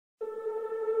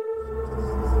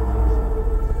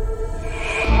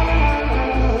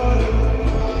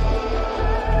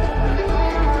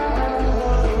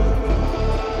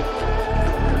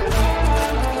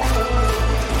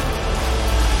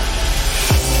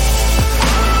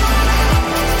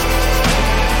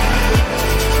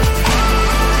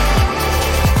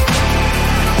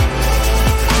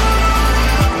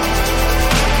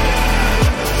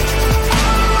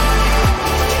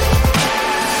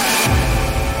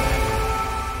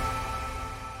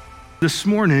This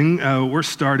morning, we're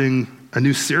starting a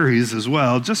new series as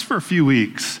well, just for a few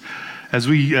weeks, as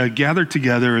we gather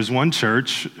together as one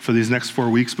church for these next 4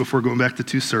 weeks before going back to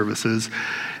 2 services.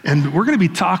 And we're going to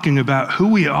be talking about who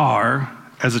we are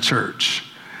as a church.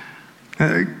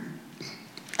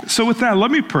 So with that, let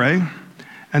me pray,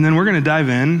 and then we're going to dive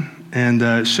in, and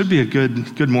it should be a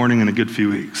good morning and a good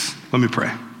few weeks. Let me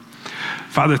pray.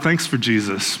 Father, thanks for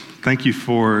Jesus. Thank you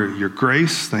for your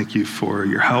grace. Thank you for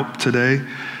your help today.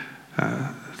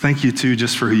 Thank you, too,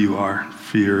 just for who you are,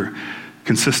 for your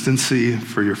consistency,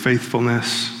 for your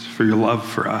faithfulness, for your love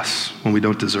for us when we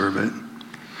don't deserve it.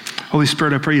 Holy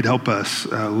Spirit, I pray you'd help us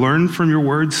learn from your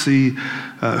word, see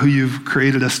who you've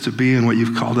created us to be and what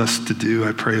you've called us to do.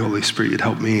 I pray, Holy Spirit, you'd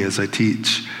help me as I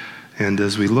teach and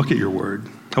as we look at your word.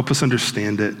 Help us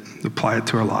understand it, apply it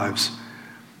to our lives.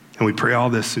 And we pray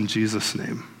all this in Jesus'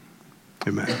 name.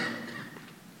 Amen.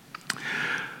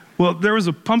 Well, there was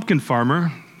a pumpkin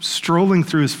farmer strolling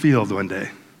through his field one day.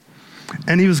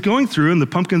 And he was going through, and the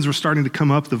pumpkins were starting to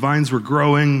come up, the vines were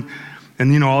growing,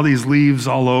 and all these leaves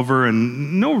all over,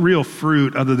 and no real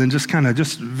fruit other than just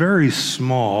very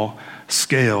small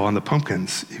scale on the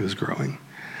pumpkins he was growing.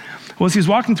 Well, as he's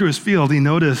walking through his field, he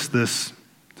noticed this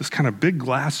kind of big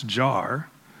glass jar,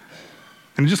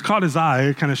 and it just caught his eye.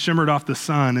 It kind of shimmered off the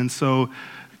sun, and so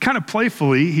kind of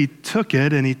playfully, he took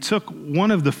it, and he took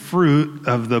one of the fruit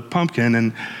of the pumpkin,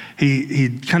 and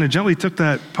he kind of gently took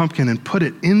that pumpkin and put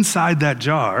it inside that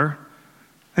jar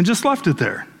and just left it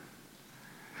there.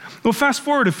 Well, fast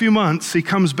forward a few months, he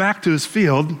comes back to his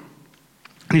field, and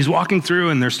he's walking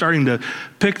through, and they're starting to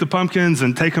pick the pumpkins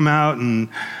and take them out and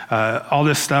all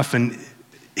this stuff, and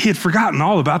he had forgotten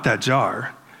all about that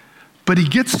jar. But he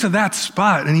gets to that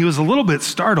spot, and he was a little bit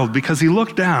startled because he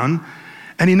looked down,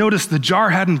 and he noticed the jar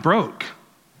hadn't broke.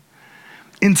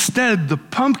 Instead, the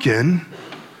pumpkin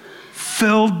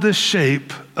filled the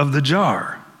shape of the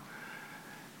jar.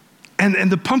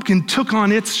 And the pumpkin took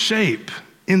on its shape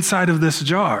inside of this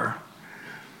jar.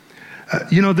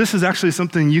 This is actually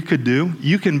something you could do.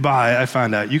 You can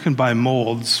buy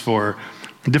molds for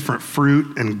different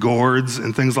fruit and gourds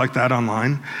and things like that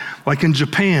online. Like in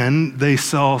Japan, they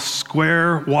sell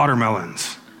square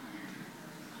watermelons.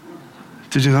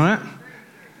 Did you know that?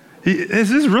 This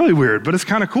is really weird, but it's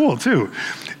kind of cool too.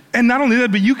 And not only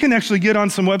that, but you can actually get on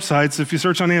some websites, if you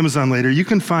search on Amazon later, you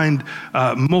can find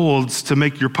molds to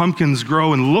make your pumpkins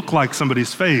grow and look like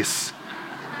somebody's face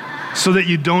so that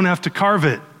you don't have to carve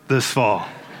it this fall.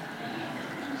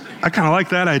 I kind of like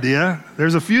that idea.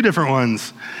 There's a few different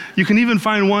ones. You can even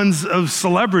find ones of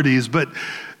celebrities, but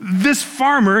this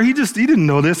farmer, he didn't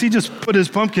know this. He just put his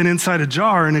pumpkin inside a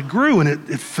jar and it grew and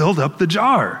it filled up the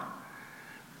jar.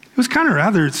 It was kind of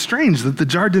rather strange that the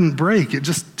jar didn't break. It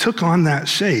just took on that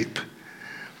shape.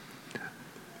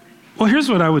 Well, here's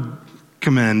what I would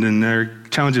commend and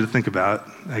challenge you to think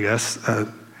about, I guess.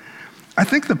 I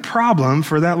think the problem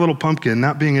for that little pumpkin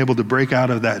not being able to break out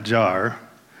of that jar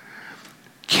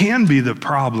can be the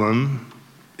problem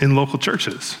in local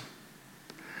churches.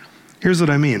 Here's what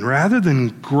I mean. Rather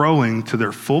than growing to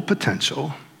their full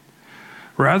potential,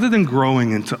 rather than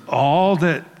growing into all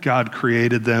that God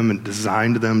created them and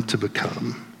designed them to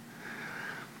become,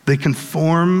 they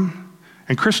conform,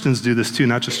 and Christians do this too,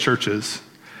 not just churches.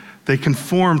 They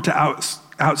conform to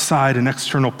outside and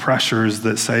external pressures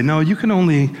that say, no, you can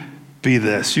only be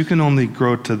this. You can only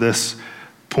grow to this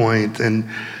point. And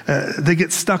they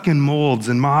get stuck in molds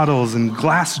and models, and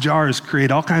glass jars create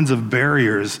all kinds of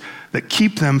barriers that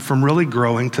keep them from really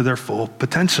growing to their full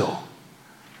potential.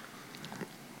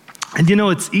 And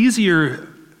it's easier,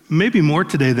 maybe more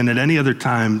today than at any other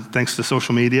time, thanks to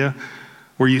social media,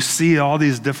 where you see all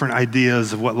these different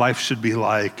ideas of what life should be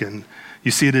like, and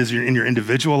you see it in your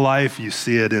individual life, you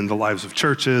see it in the lives of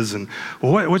churches, and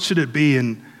what should it be?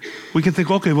 And we can think,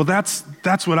 okay, well that's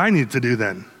what I need to do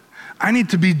then. I need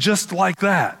to be just like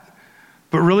that.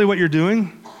 But really what you're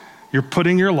doing, you're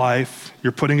putting your life,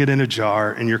 you're putting it in a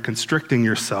jar, and you're constricting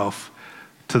yourself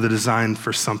to the design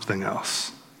for something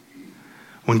else.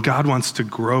 When God wants to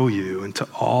grow you into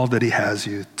all that he has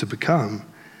you to become.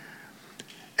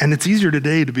 And it's easier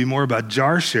today to be more about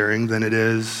jar sharing than it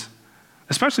is,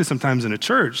 especially sometimes in a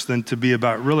church, than to be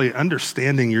about really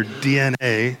understanding your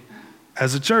DNA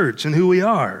as a church and who we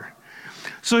are.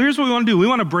 So here's what we want to do. We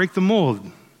want to break the mold.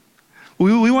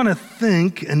 We want to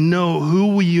think and know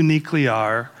who we uniquely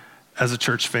are as a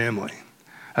church family.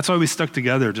 That's why we stuck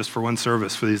together just for one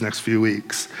service for these next few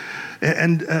weeks.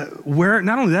 And where,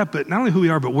 not only that, but not only who we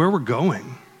are, but where we're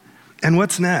going and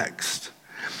what's next.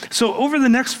 So over the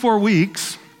next 4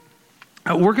 weeks,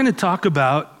 we're going to talk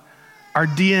about our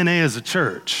DNA as a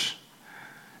church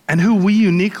and who we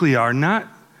uniquely are, not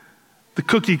the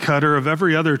cookie cutter of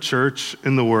every other church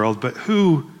in the world, but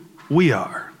who we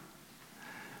are,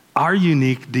 our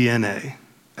unique DNA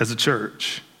as a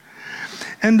church.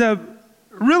 And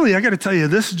really, I got to tell you,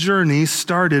 this journey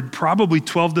started probably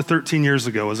 12 to 13 years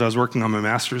ago as I was working on my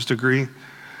master's degree.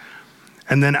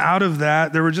 And then out of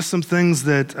that, there were just some things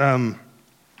that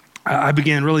I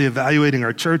began really evaluating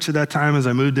our church at that time as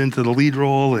I moved into the lead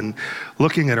role and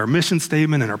looking at our mission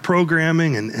statement and our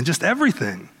programming and just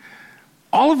everything.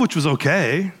 All of which was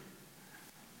okay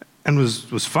and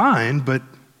was fine, but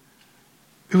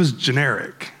it was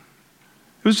generic.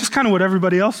 It was just kind of what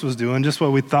everybody else was doing, just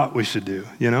what we thought we should do,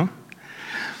 you know?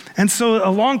 And so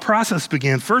a long process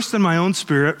began, first in my own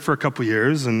spirit for a couple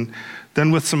years, and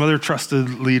then with some other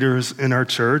trusted leaders in our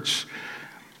church,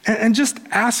 and just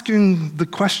asking the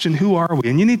question, who are we?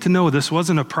 And you need to know this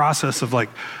wasn't a process of like,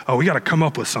 oh, we got to come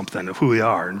up with something of who we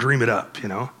are and dream it up, you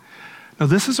know? No,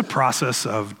 this is a process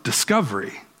of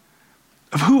discovery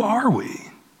of who are we?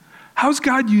 How's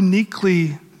God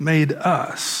uniquely made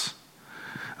us?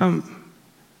 Who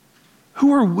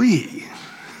are we?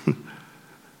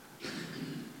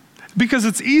 Because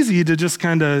it's easy to just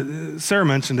kind of, Sarah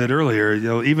mentioned it earlier, you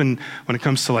know, even when it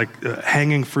comes to like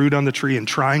hanging fruit on the tree and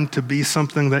trying to be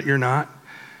something that you're not,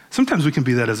 sometimes we can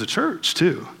be that as a church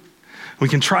too. We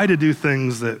can try to do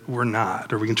things that we're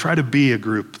not, or we can try to be a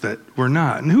group that we're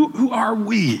not. And who are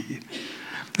we?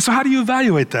 So how do you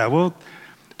evaluate that? Well,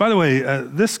 by the way,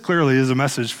 this clearly is a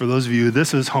message for those of you.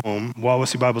 This is home,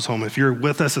 Wawasee Bible's home. If you're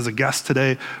with us as a guest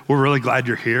today, we're really glad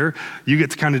you're here. You get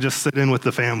to kind of just sit in with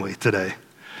the family today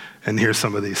and hear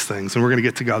some of these things. And we're going to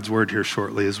get to God's word here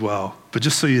shortly as well. But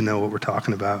just so you know what we're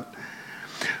talking about.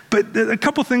 But a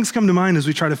couple things come to mind as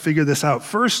we try to figure this out.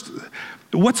 First,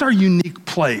 what's our unique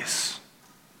place?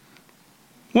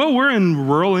 Well, we're in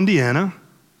rural Indiana,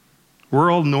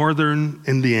 rural northern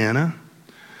Indiana,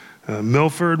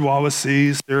 Milford,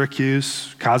 Wawasee,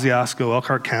 Syracuse, Kosciuszko,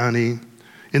 Elkhart County,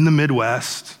 in the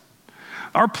Midwest.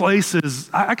 Our place is,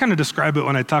 I kind of describe it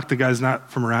when I talk to guys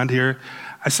not from around here.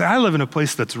 I say, I live in a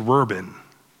place that's urban.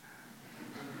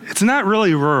 It's not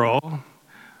really rural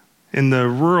in the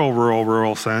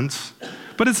rural sense,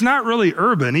 but it's not really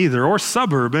urban either, or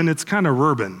suburban, it's kind of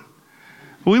urban.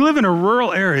 We live in a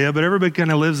rural area, but everybody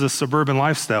kind of lives a suburban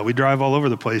lifestyle. We drive all over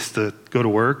the place to go to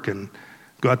work and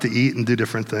go out to eat and do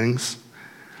different things.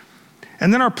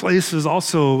 And then our place is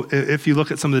also, if you look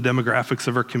at some of the demographics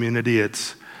of our community,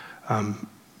 it's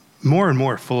more and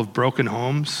more full of broken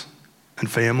homes and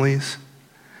families.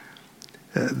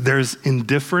 There's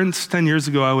indifference. 10 years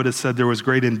ago, I would have said there was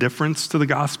great indifference to the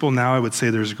gospel. Now I would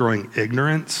say there's growing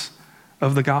ignorance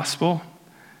of the gospel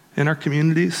in our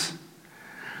communities.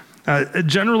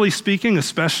 Generally speaking,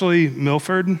 especially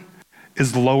Milford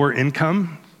is lower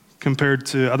income compared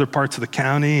to other parts of the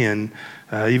county and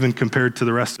even compared to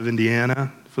the rest of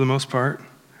Indiana for the most part.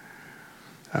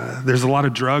 There's a lot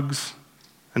of drugs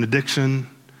and addiction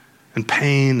and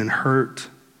pain and hurt.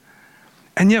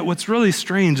 And yet what's really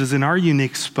strange is in our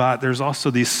unique spot, there's also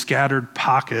these scattered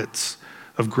pockets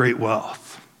of great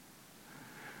wealth.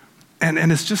 And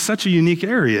it's just such a unique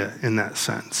area in that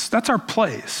sense. That's our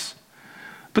place.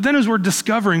 But then as we're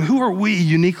discovering who are we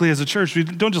uniquely as a church, we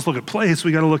don't just look at place,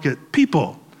 we got to look at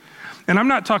people. And I'm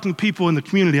not talking people in the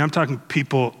community, I'm talking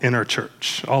people in our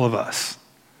church, all of us.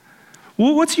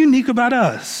 Well, what's unique about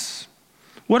us?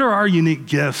 What are our unique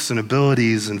gifts and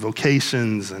abilities and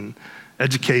vocations and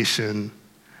education?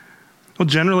 Well,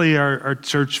 generally our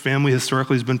church family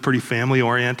historically has been pretty family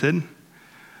oriented.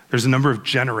 There's a number of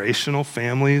generational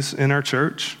families in our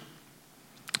church.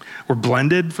 We're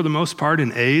blended for the most part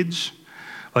in age.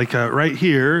 Like right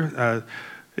here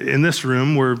in this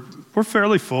room, we're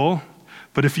fairly full.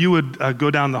 But if you would go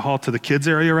down the hall to the kids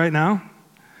area right now,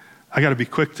 I got to be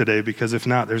quick today because if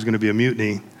not, there's going to be a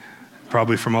mutiny,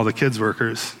 probably from all the kids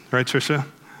workers. Right, Tricia?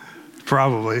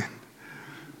 Probably.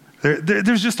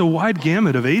 There's just a wide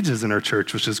gamut of ages in our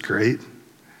church, which is great.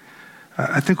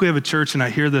 I think we have a church, and I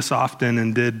hear this often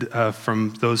and did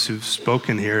from those who've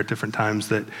spoken here at different times,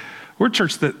 that we're a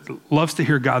church that loves to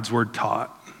hear God's word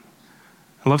taught.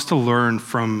 It loves to learn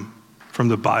from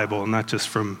the Bible, not just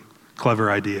from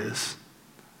clever ideas.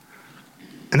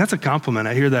 And that's a compliment.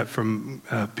 I hear that from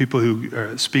people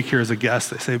who speak here as a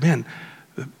guest. They say, man,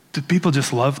 people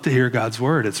just love to hear God's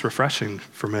word. It's refreshing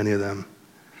for many of them.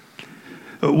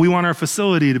 We want our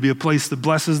facility to be a place that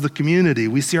blesses the community.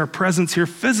 We see our presence here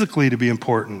physically to be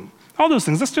important. All those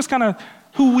things. That's just kind of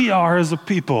who we are as a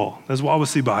people, as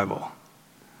Wawasee Bible.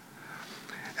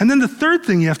 And then the third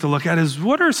thing you have to look at is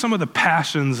what are some of the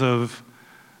passions of,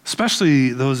 especially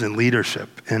those in leadership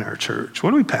in our church?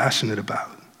 What are we passionate about?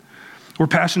 We're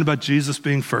passionate about Jesus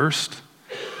being first.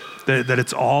 that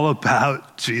it's all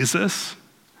about Jesus,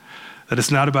 that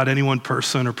it's not about any one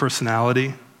person or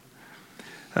personality,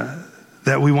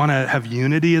 that we want to have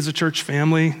unity as a church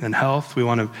family and health. We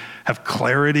want to have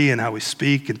clarity in how we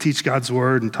speak and teach God's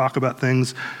word and talk about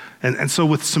things. And so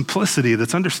with simplicity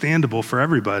that's understandable for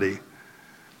everybody,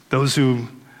 those who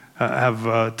have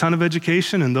a ton of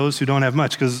education and those who don't have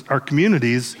much, because our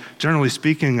communities, generally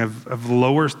speaking, have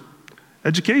lower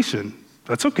education.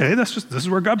 That's okay, this is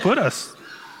where God put us.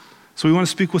 So we want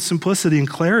to speak with simplicity and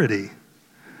clarity.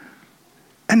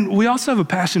 And we also have a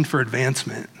passion for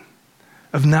advancement,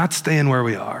 of not staying where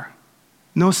we are.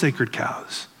 No sacred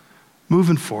cows,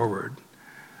 moving forward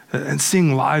and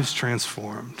seeing lives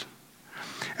transformed.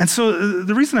 And so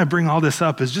the reason I bring all this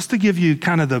up is just to give you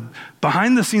kind of the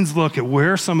behind the scenes look at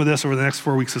where some of this over the next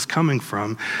 4 weeks is coming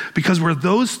from, because where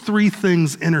those three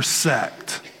things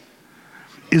intersect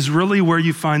is really where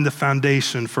you find the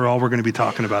foundation for all we're going to be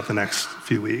talking about the next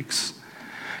few weeks.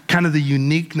 Kind of the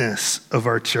uniqueness of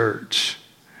our church.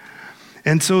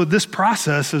 And so this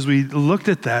process, as we looked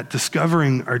at that,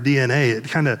 discovering our DNA, it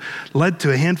kind of led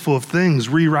to a handful of things,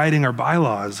 rewriting our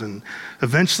bylaws, and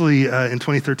eventually in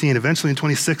 2013, eventually in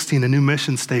 2016, a new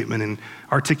mission statement and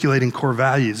articulating core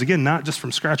values. Again, not just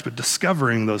from scratch, but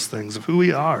discovering those things of who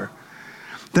we are.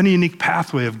 Then a unique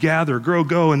pathway of gather, grow,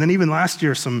 go, and then even last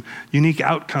year, some unique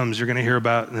outcomes you're going to hear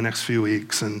about in the next few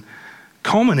weeks, and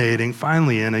culminating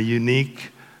finally in a unique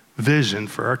vision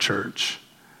for our church,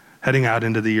 heading out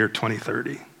into the year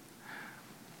 2030.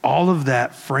 All of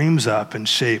that frames up and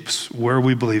shapes where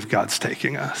we believe God's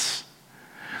taking us.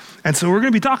 And so we're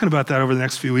going to be talking about that over the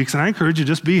next few weeks, and I encourage you,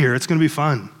 just be here. It's going to be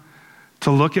fun to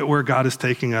look at where God is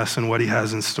taking us and what he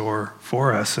has in store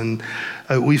for us. And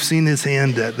we've seen his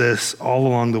hand at this all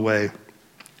along the way.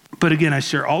 But again, I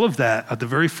share all of that at the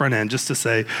very front end just to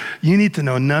say, you need to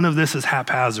know none of this is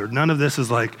haphazard. None of this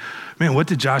is like, man, what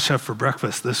did Josh have for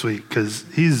breakfast this week? Because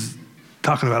he's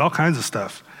talking about all kinds of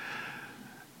stuff.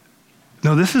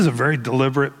 No, this is a very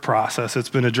deliberate process. It's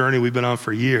been a journey we've been on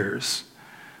for years.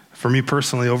 For me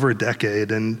personally, over a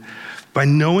decade. And by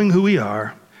knowing who we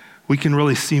are, we can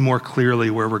really see more clearly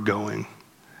where we're going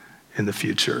in the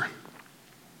future.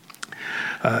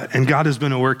 And God has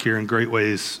been at work here in great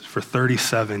ways for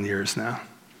 37 years now.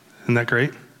 Isn't that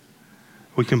great?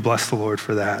 We can bless the Lord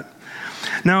for that.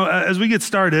 Now, as we get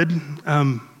started,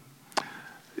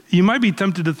 you might be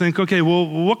tempted to think, okay, well,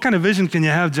 what kind of vision can you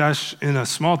have, Josh, in a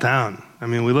small town? I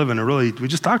mean, we live in we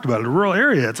just talked about it, a rural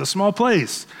area. It's a small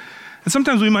place. And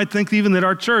sometimes we might think even that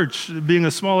our church, being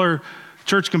a smaller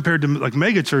church compared to like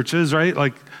mega churches, right?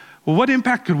 Like, well, what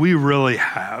impact could we really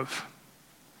have?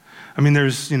 I mean,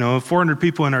 there's, 400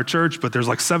 people in our church, but there's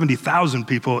like 70,000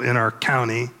 people in our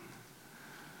county.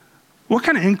 What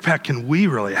kind of impact can we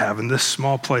really have in this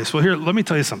small place? Well, here, let me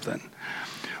tell you something.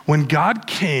 When God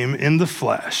came in the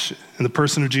flesh, in the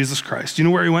person of Jesus Christ, you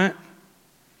know where he went?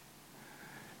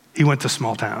 He went to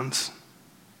small towns.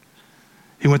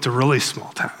 He went to really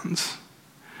small towns.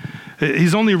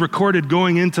 He's only recorded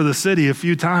going into the city a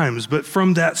few times, but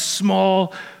from that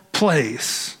small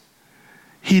place,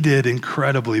 he did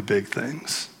incredibly big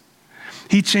things.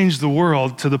 He changed the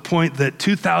world to the point that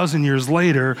 2,000 years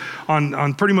later,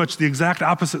 on pretty much the exact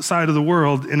opposite side of the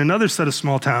world, in another set of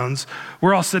small towns,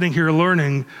 we're all sitting here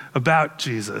learning about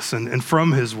Jesus and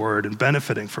from his word and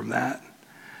benefiting from that.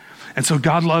 And so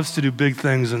God loves to do big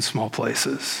things in small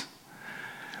places.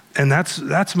 And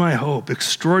that's my hope,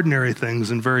 extraordinary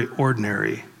things in very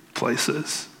ordinary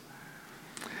places.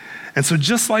 And so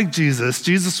just like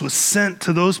Jesus was sent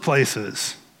to those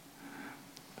places.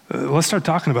 Let's start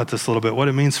talking about this a little bit, what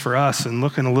it means for us, and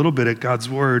looking a little bit at God's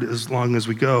word as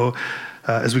we go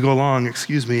along.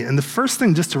 And the first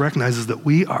thing just to recognize is that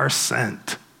we are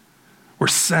sent. We're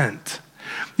sent.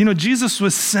 Jesus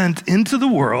was sent into the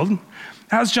world.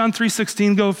 How's John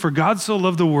 3:16 go? For God so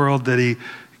loved the world that he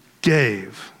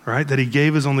gave, right? That he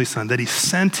gave his only son, that he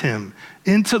sent him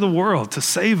into the world to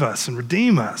save us and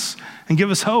redeem us and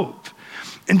give us hope.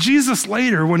 And Jesus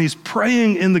later, when he's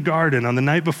praying in the garden on the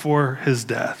night before his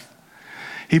death,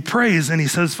 he prays and he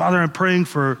says, Father, I'm praying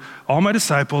for all my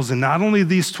disciples, and not only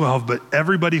these 12, but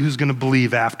everybody who's going to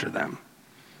believe after them,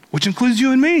 which includes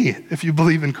you and me, if you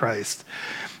believe in Christ.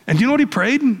 And do you know what he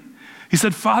prayed? He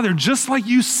said, Father, just like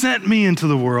you sent me into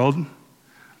the world,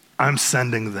 I'm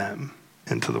sending them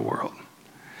into the world.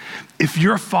 If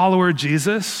you're a follower of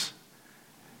Jesus,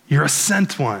 you're a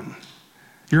sent one.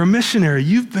 You're a missionary.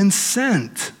 You've been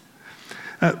sent.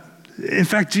 In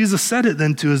fact, Jesus said it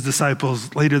then to his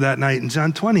disciples later that night in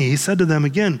John 20. He said to them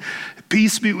again,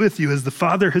 peace be with you. As the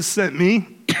Father has sent me,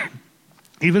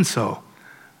 even so,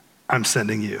 I'm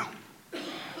sending you.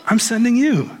 I'm sending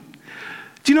you.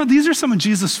 Do you know these are some of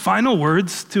Jesus' final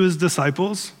words to his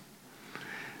disciples?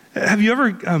 Have you ever,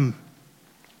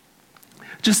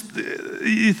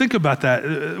 you think about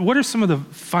that. What are some of the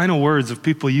final words of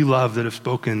people you love that have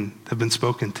been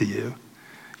spoken to you?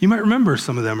 You might remember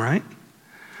some of them, right?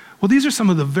 Well, these are some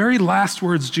of the very last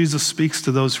words Jesus speaks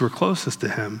to those who are closest to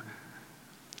him.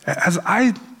 As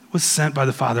I was sent by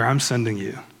the Father, I'm sending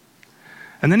you.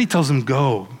 And then he tells them,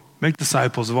 go, make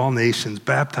disciples of all nations,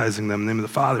 baptizing them in the name of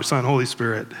the Father, Son, Holy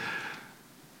Spirit.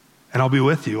 And I'll be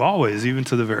with you always, even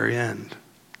to the very end.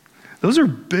 Those are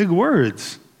big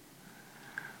words.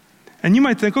 And you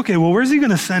might think, okay, well, where's he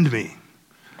going to send me?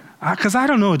 Because I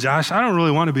don't know, Josh. I don't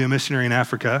really want to be a missionary in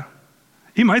Africa.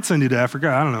 He might send you to Africa.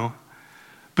 I don't know.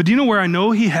 But do you know where I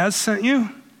know he has sent you?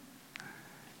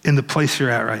 In the place you're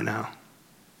at right now.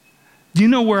 Do you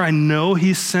know where I know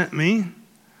he sent me?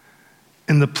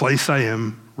 In the place I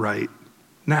am right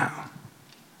now.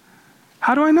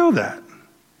 How do I know that?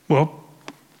 Well,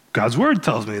 God's word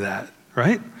tells me that,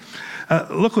 right?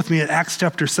 Look with me at Acts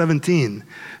chapter 17.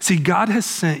 See, God has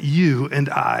sent you and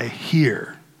I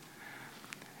here.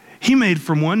 He made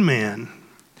from one man,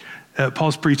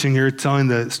 Paul's preaching here, telling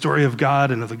the story of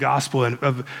God and of the gospel, and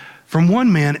from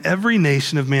one man, every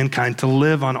nation of mankind to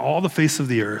live on all the face of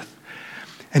the earth.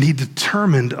 And he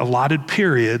determined allotted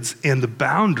periods and the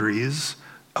boundaries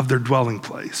of their dwelling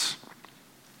place.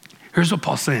 Here's what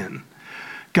Paul's saying.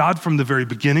 God, from the very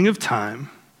beginning of time,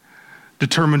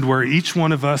 determined where each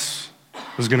one of us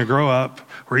was going to grow up,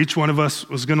 where each one of us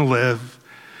was going to live.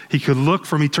 He could look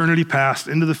from eternity past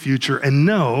into the future and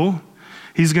know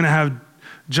he's going to have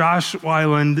Josh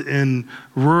Weiland in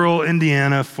rural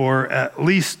Indiana for at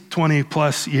least 20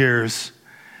 plus years,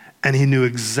 and he knew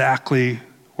exactly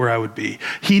where I would be.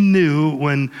 He knew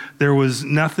when there was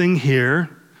nothing here,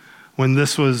 when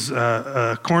this was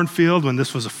a cornfield, when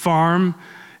this was a farm,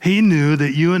 he knew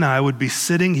that you and I would be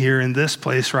sitting here in this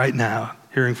place right now,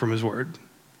 hearing from his word.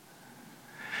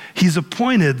 He's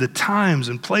appointed the times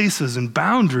and places and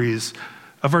boundaries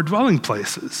of our dwelling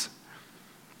places.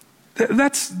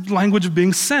 That's language of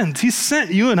being sent. He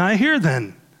sent you and I here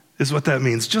then, is what that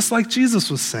means, just like Jesus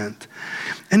was sent.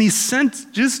 And he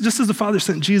sent, just as the Father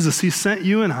sent Jesus, he sent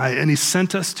you and I, and he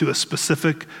sent us to a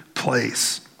specific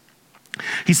place.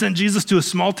 He sent Jesus to a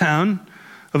small town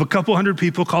of a couple hundred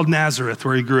people called Nazareth,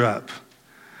 where he grew up.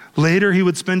 Later, he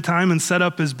would spend time and set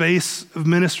up his base of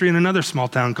ministry in another small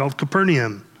town called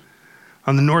Capernaum,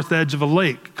 on the north edge of a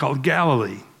lake called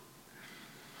Galilee.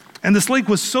 And this lake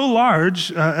was so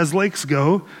large, as lakes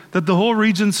go, that the whole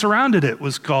region surrounded it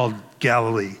was called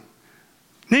Galilee,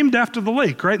 named after the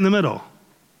lake right in the middle.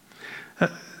 Does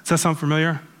that sound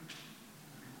familiar?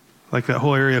 Like that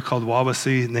whole area called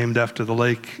Wawasee, named after the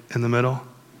lake in the middle?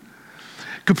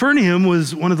 Capernaum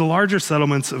was one of the larger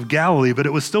settlements of Galilee, but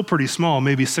it was still pretty small,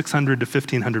 maybe 600 to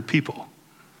 1,500 people.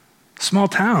 Small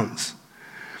towns.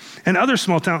 And other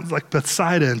small towns like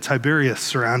Bethsaida and Tiberias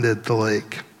surrounded the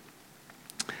lake.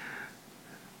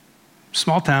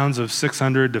 Small towns of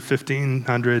 600 to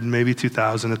 1,500, maybe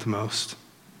 2,000 at the most.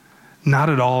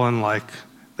 Not at all unlike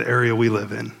the area we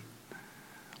live in,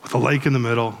 with a lake in the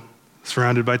middle,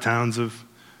 surrounded by towns of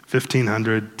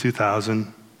 1,500,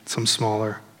 2,000, some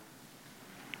smaller.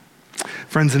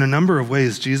 Friends, in a number of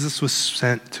ways, Jesus was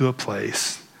sent to a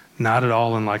place not at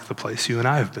all unlike the place you and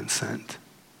I have been sent.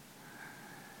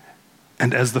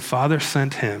 And as the Father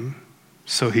sent him,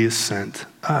 so he has sent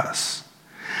us.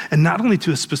 And not only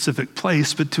to a specific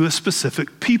place, but to a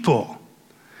specific people.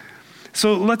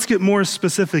 So let's get more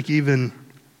specific even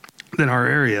than our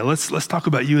area. Let's talk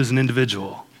about you as an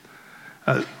individual.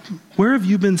 Where have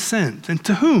you been sent? And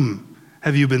to whom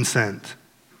have you been sent?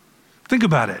 Think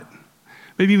about it.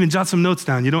 Maybe even jot some notes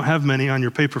down. You don't have many on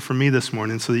your paper from me this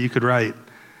morning so that you could write.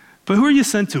 But who are you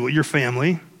sent to? Your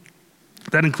family.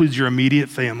 That includes your immediate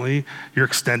family, your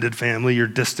extended family, your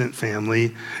distant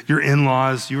family, your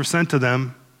in-laws. You were sent to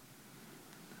them.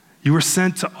 You were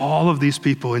sent to all of these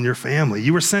people in your family.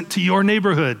 You were sent to your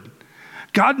neighborhood.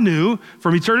 God knew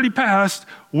from eternity past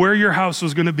where your house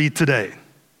was going to be today.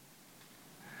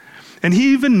 And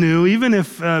he even knew, even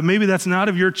if maybe that's not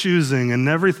of your choosing and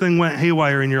everything went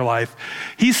haywire in your life,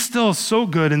 he's still so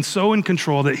good and so in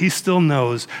control that he still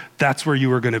knows that's where you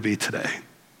were going to be today.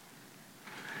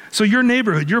 So your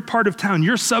neighborhood, your part of town,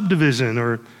 your subdivision,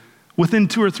 or within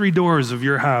 2 or 3 doors of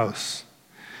your house.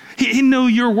 He knew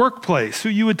your workplace, who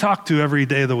you would talk to every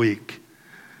day of the week,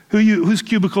 whose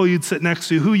cubicle you'd sit next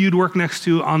to, who you'd work next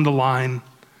to on the line,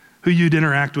 who you'd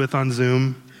interact with on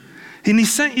Zoom. And he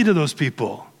sent you to those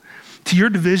people, to your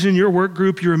division, your work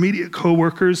group, your immediate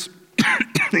coworkers.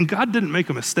 And God didn't make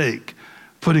a mistake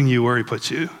putting you where he put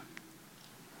you.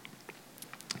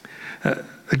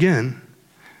 Again,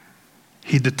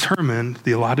 he determined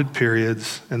the allotted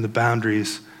periods and the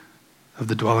boundaries of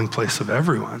the dwelling place of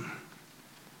everyone.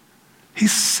 He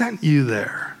sent you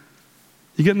there.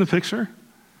 You getting the picture?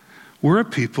 We're a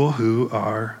people who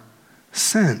are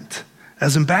sent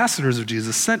as ambassadors of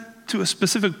Jesus, sent to a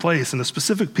specific place and a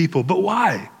specific people. But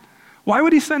why? Why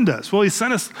would he send us? Well, he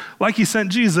sent us like he sent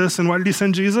Jesus. And why did he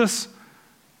send Jesus?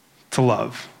 To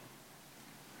love.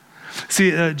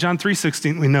 See, John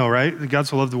 3:16, we know, right? That God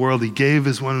so loved the world, he gave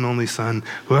his one and only son.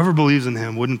 Whoever believes in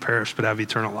him wouldn't perish but have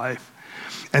eternal life.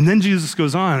 And then Jesus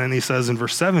goes on and he says in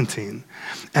verse 17,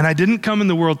 and I didn't come in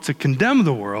the world to condemn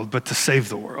the world, but to save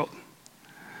the world.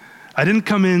 I didn't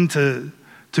come in to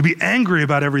be angry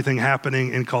about everything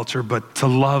happening in culture, but to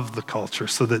love the culture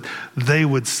so that they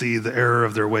would see the error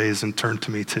of their ways and turn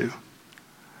to me too.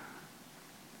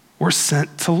 We're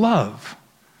sent to love,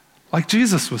 like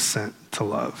Jesus was sent to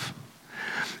love.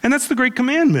 And that's the great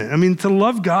commandment. I mean, to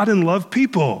love God and love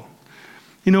people.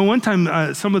 You know, one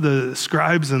time some of the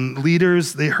scribes and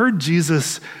leaders, they heard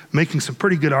Jesus making some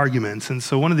pretty good arguments. And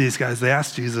so one of these guys, they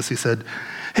asked Jesus, he said,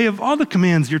 hey, of all the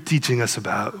commands you're teaching us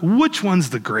about, which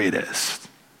one's the greatest?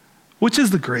 Which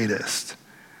is the greatest?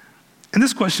 And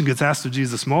this question gets asked of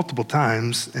Jesus multiple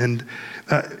times. And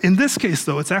in this case,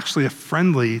 though, it's actually a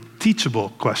friendly, teachable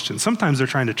question. Sometimes they're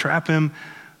trying to trap him.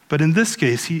 But in this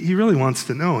case, he really wants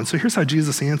to know. And so here's how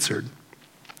Jesus answered.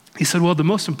 He said, well, the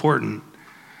most important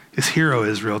is, hear, O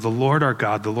Israel, the Lord our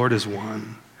God, the Lord is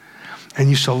one. And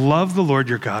you shall love the Lord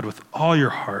your God with all your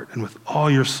heart and with all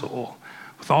your soul,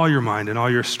 with all your mind and all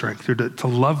your strength. You're to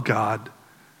love God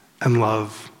and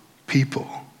love people.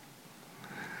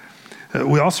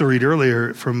 We also read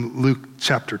earlier from Luke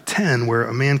chapter 10, where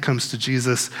a man comes to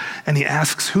Jesus and he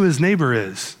asks who his neighbor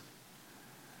is.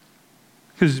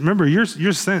 Because remember, you're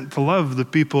sent to love the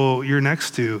people you're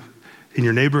next to in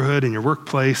your neighborhood, in your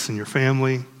workplace, in your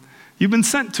family. You've been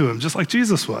sent to them, just like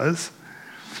Jesus was.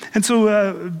 And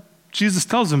so Jesus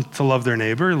tells them to love their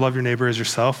neighbor, love your neighbor as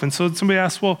yourself. And so somebody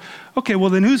asks, well,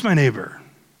 then who's my neighbor?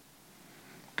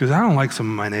 Because I don't like some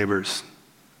of my neighbors.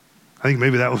 I think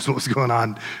maybe that was what was going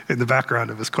on in the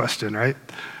background of his question, right?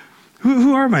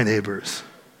 Who are my neighbors?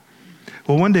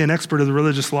 Well, one day an expert of the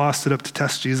religious law stood up to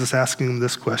test Jesus, asking him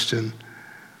this question.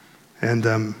 And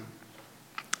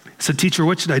he said, teacher,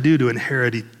 what should I do to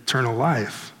inherit eternal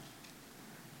life?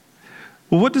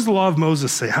 Well, what does the law of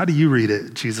Moses say? How do you read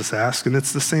it? Jesus asked. And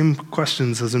it's the same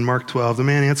questions as in Mark 12. The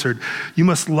man answered, you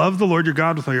must love the Lord your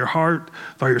God with all your heart,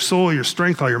 with all your soul, your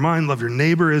strength, all your mind. Love your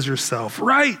neighbor as yourself.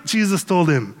 Right, Jesus told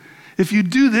him. If you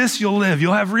do this, you'll live.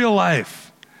 You'll have real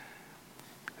life.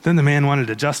 Then the man wanted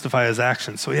to justify his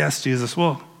actions. So he asked Jesus,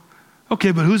 well,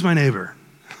 okay, but who's my neighbor?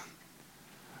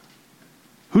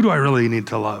 Who do I really need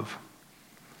to love?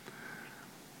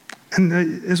 And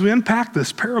as we unpack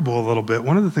this parable a little bit,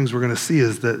 one of the things we're going to see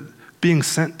is that being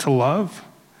sent to love,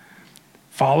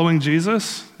 following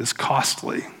Jesus, is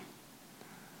costly.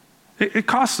 It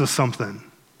costs us something.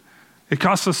 It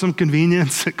costs us some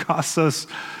convenience. It costs us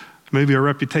maybe our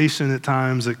reputation at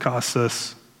times. It costs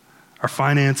us our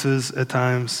finances at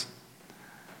times.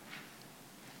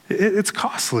 It's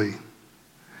costly.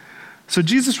 So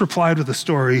Jesus replied with a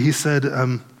story. He said,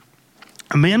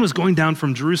 a man was going down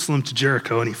from Jerusalem to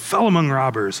Jericho, and he fell among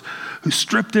robbers who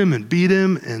stripped him and beat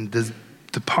him and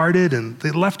departed, and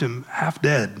they left him half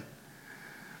dead.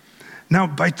 Now,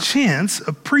 by chance,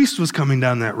 a priest was coming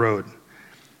down that road.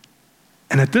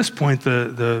 And at this point,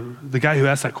 the guy who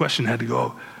asked that question had to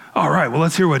go, all right, well,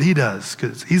 let's hear what he does,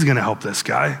 because he's going to help this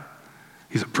guy.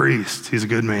 He's a priest. He's a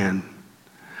good man.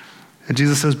 And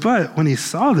Jesus says, but when he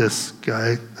saw this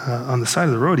guy on the side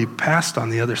of the road, he passed on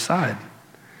the other side.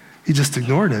 He just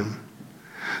ignored him.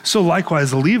 So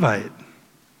likewise, a Levite,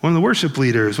 one of the worship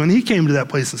leaders, when he came to that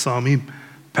place and saw him, he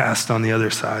passed on the other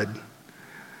side.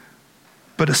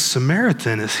 But a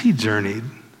Samaritan, as he journeyed,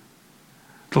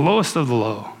 the lowest of the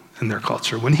low in their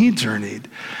culture, when he journeyed,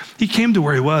 he came to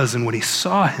where he was, and when he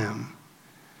saw him,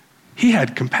 he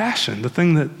had compassion, the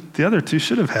thing that the other two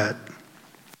should have had.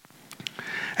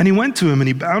 And he went to him and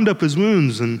he bound up his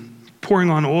wounds and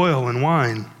pouring on oil and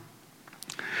wine.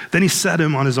 Then he set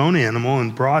him on his own animal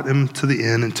and brought him to the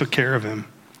inn and took care of him.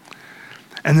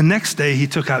 And the next day he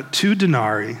took out 2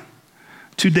 denarii,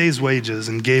 2 days' wages,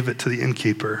 and gave it to the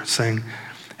innkeeper, saying,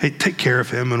 hey, take care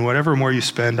of him, and whatever more you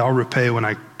spend, I'll repay when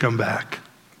I come back.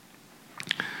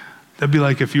 That'd be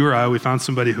like if you or I, we found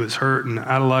somebody who was hurt and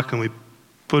out of luck, and we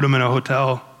put him in a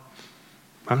hotel,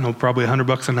 I don't know, probably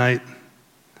 $100 a night.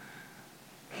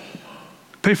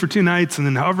 Pay for 2 nights, and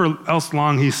then however else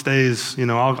long he stays,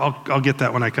 I'll get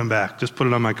that when I come back. Just put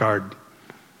it on my card.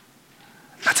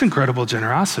 That's incredible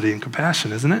generosity and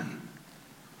compassion, isn't it?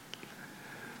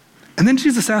 And then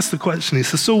Jesus asked the question, he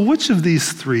says, so which of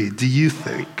these three do you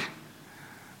think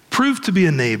proved to be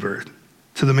a neighbor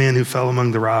to the man who fell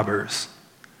among the robbers?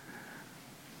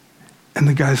 And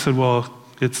the guy said, well,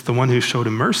 it's the one who showed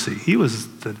him mercy. He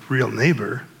was the real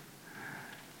neighbor.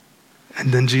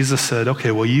 And then Jesus said, okay,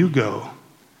 well, you go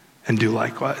and do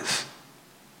likewise.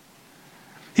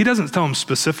 He doesn't tell him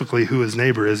specifically who his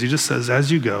neighbor is. He just says,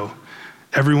 as you go,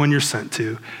 everyone you're sent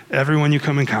to, everyone you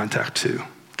come in contact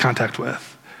with,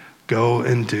 go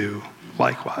and do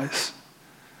likewise.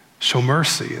 Show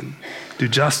mercy and do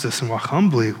justice and walk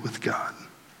humbly with God.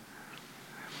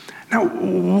 Now,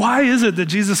 why is it that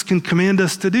Jesus can command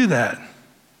us to do that?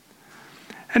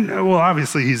 And well,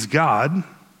 obviously he's God.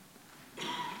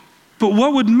 But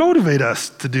what would motivate us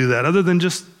to do that other than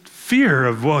just fear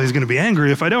of, well, he's going to be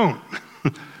angry if I don't?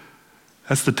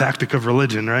 That's the tactic of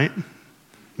religion, right?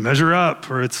 Measure up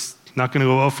or it's not going to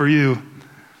go well for you.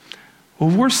 Well,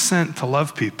 we're sent to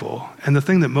love people. And the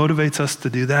thing that motivates us to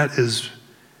do that is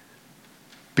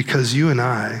because you and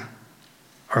I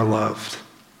are loved.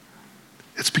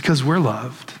 It's because we're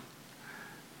loved.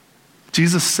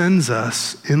 Jesus sends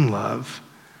us in love,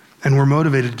 and we're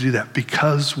motivated to do that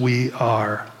because we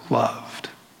are loved.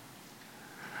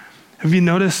 Have you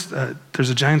noticed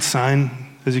there's a giant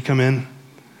sign as you come in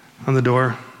on the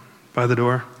door, by the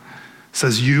door? It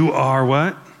says, you are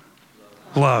what?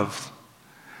 Loved.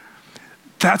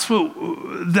 That's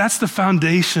the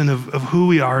foundation of who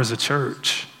we are as a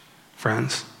church,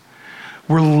 friends.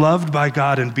 We're loved by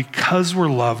God, and because we're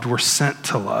loved, we're sent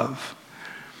to love.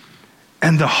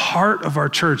 And the heart of our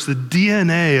church, the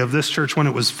DNA of this church when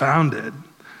it was founded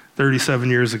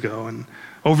 37 years ago and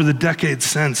over the decades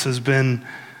since has been,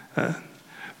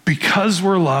 because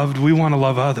we're loved, we want to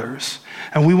love others.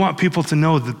 And we want people to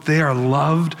know that they are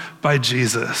loved by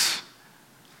Jesus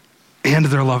and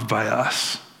they're loved by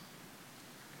us.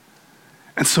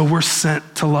 And so we're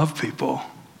sent to love people.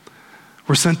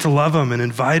 We're sent to love them and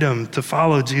invite them to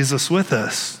follow Jesus with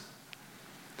us.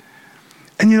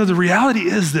 And the reality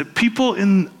is that people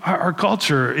in our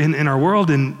culture, in our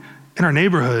world, in our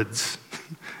neighborhoods,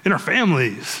 in our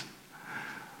families,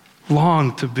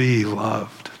 long to be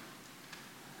loved.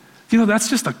 That's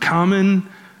just a common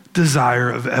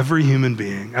desire of every human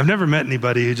being. I've never met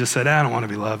anybody who just said, I don't want to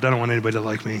be loved. I don't want anybody to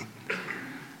like me.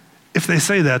 If they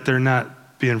say that, they're not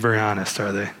being very honest,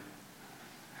 are they?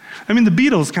 I mean, the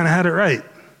Beatles kind of had it right.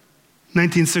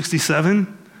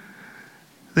 1967,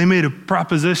 they made a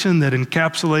proposition that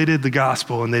encapsulated the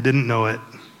gospel and they didn't know it.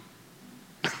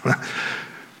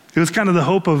 It was kind of the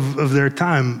hope of their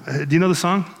time. Do you know the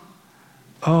song?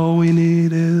 All we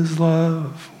need is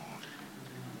love.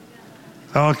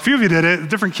 Oh, a few of you did it,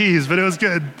 different keys, but it was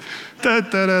good. Da,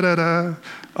 da, da, da, da.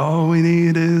 All we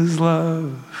need is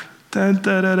love. Da,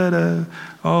 da, da, da, da.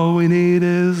 All we need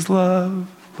is love,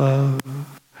 love.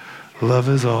 Love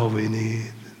is all we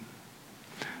need.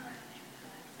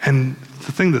 And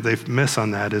the thing that they miss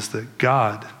on that is that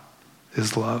God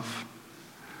is love.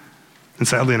 And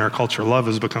sadly in our culture, love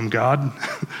has become God,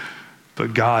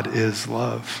 but God is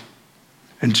love.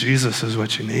 And Jesus is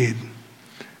what you need.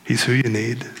 He's who you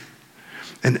need.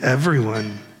 And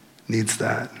everyone needs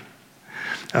that.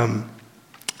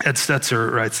 Ed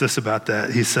Stetzer writes this about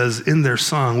that. He says, in their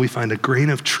song, we find a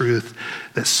grain of truth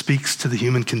that speaks to the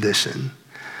human condition.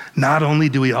 Not only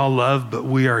do we all love, but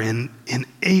we are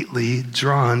innately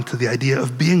drawn to the idea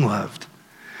of being loved.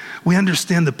 We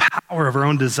understand the power of our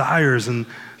own desires, and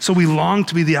so we long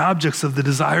to be the objects of the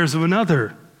desires of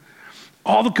another.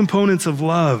 All the components of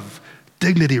love,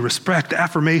 dignity, respect,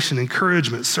 affirmation,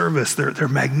 encouragement, service, they're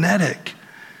magnetic.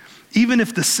 Even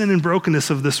if the sin and brokenness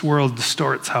of this world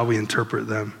distorts how we interpret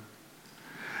them.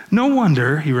 No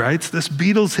wonder, he writes, this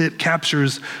Beatles hit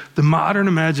captures the modern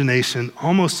imagination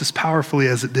almost as powerfully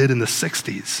as it did in the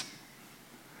 60s.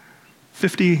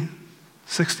 50,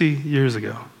 60 years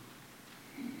ago.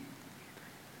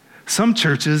 Some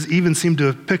churches even seem to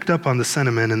have picked up on the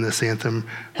sentiment in this anthem,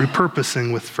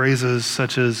 repurposing with phrases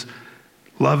such as,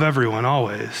 love everyone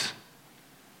always,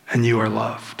 and you are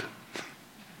loved.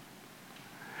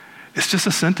 It's just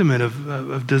a sentiment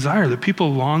of desire that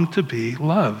people long to be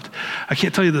loved. I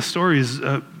can't tell you the stories.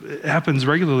 It happens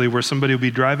regularly where somebody will be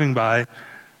driving by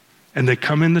and they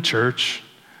come in the church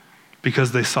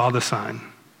because they saw the sign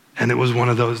and it was one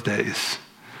of those days.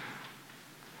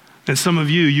 And some of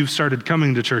you've started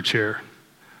coming to church here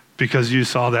because you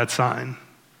saw that sign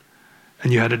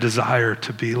and you had a desire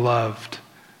to be loved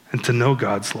and to know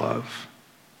God's love.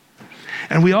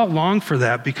 And we all long for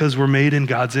that because we're made in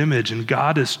God's image, and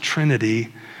God as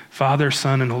Trinity, Father,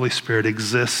 Son, and Holy Spirit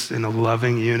exists in a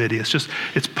loving unity.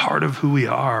 It's part of who we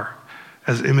are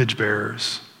as image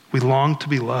bearers. We long to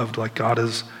be loved like God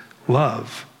is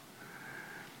love.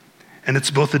 And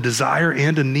it's both a desire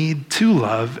and a need to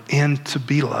love and to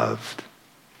be loved.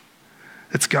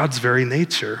 It's God's very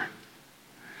nature.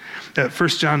 1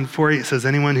 John 4:8 says,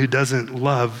 anyone who doesn't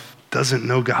love doesn't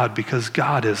know God because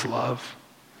God is love.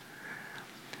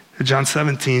 In John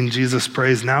 17, Jesus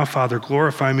prays, now, Father,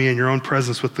 glorify me in your own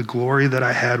presence with the glory that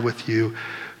I had with you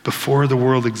before the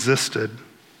world existed.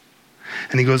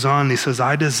 And he goes on and he says,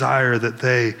 I desire that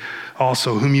they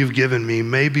also, whom you've given me,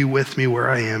 may be with me where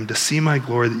I am to see my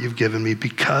glory that you've given me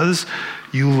because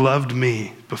you loved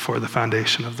me before the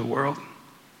foundation of the world.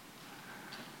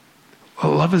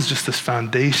 Well, love is just this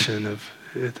foundation of,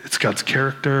 it's God's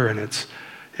character, and it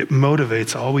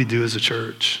motivates all we do as a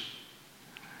church.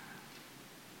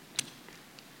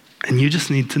 And you just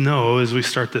need to know as we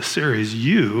start this series,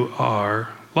 you are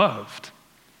loved.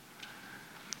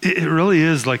 It really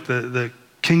is like the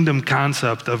kingdom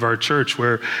concept of our church,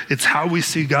 where it's how we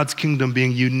see God's kingdom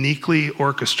being uniquely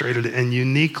orchestrated and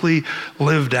uniquely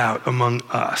lived out among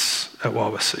us at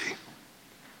Wawasee.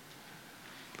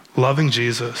 Loving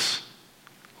Jesus,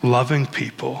 loving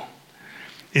people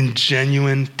in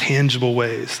genuine, tangible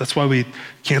ways. That's why we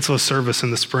cancel a service in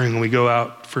the spring and we go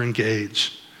out for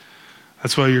Engage.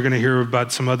 That's why you're going to hear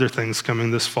about some other things coming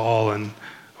this fall and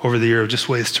over the year, just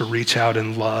ways to reach out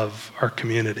and love our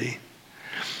community.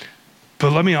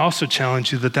 But let me also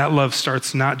challenge you that love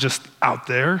starts not just out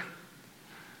there,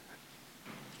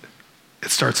 it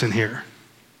starts in here.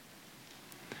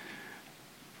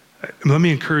 Let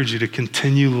me encourage you to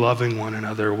continue loving one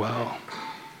another well.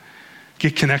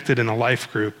 Get connected in a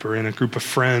life group or in a group of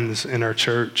friends in our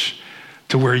church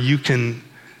to where you can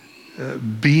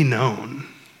be known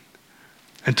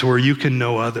and to where you can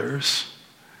know others.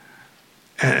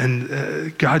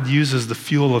 And God uses the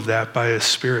fuel of that by His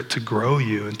Spirit to grow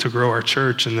you and to grow our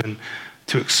church, and then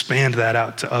to expand that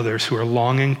out to others who are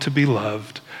longing to be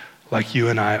loved like you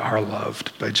and I are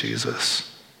loved by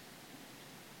Jesus.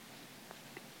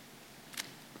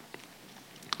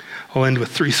 I'll end with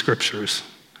 3 scriptures,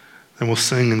 then we'll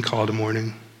sing and call to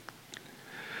morning.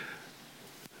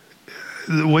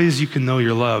 The ways you can know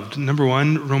you're loved. Number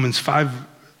 1, Romans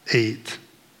 5:8.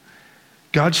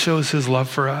 God shows His love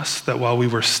for us that while we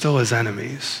were still His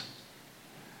enemies,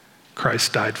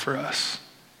 Christ died for us.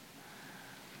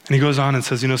 And he goes on and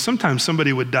says, sometimes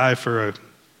somebody would die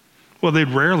they'd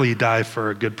rarely die for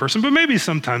a good person, but maybe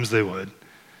sometimes they would.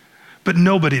 But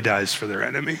nobody dies for their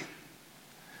enemy.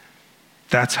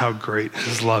 That's how great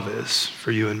His love is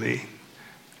for you and me.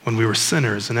 When we were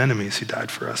sinners and enemies, He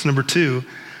died for us. Number 2,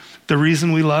 the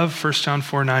reason we love, 1 John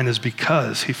 4:9, is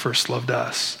because He first loved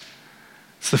us.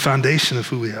 It's the foundation of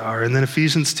who we are. And then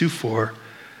Ephesians 2:4,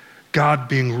 God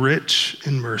being rich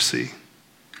in mercy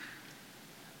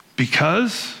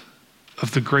because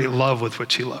of the great love with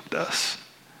which He loved us,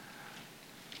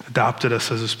 adopted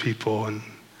us as His people and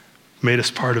made us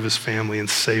part of His family and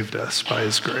saved us by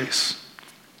His grace.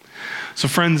 So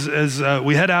friends, as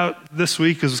we head out this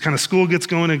week, as kind of school gets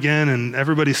going again and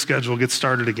everybody's schedule gets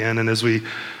started again, and as we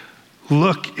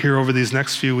look here over these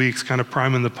next few weeks, kind of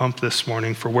priming the pump this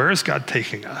morning for where is God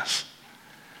taking us?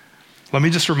 Let me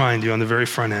just remind you on the very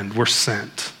front end, we're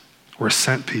sent. We're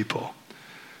sent people.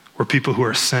 We're people who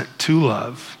are sent to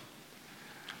love.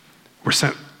 We're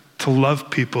sent to love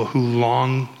people who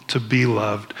long to be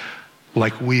loved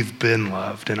like we've been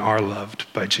loved and are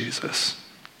loved by Jesus.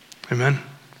 Amen?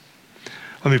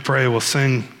 Let me pray, we'll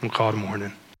sing, we'll call it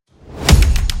morning.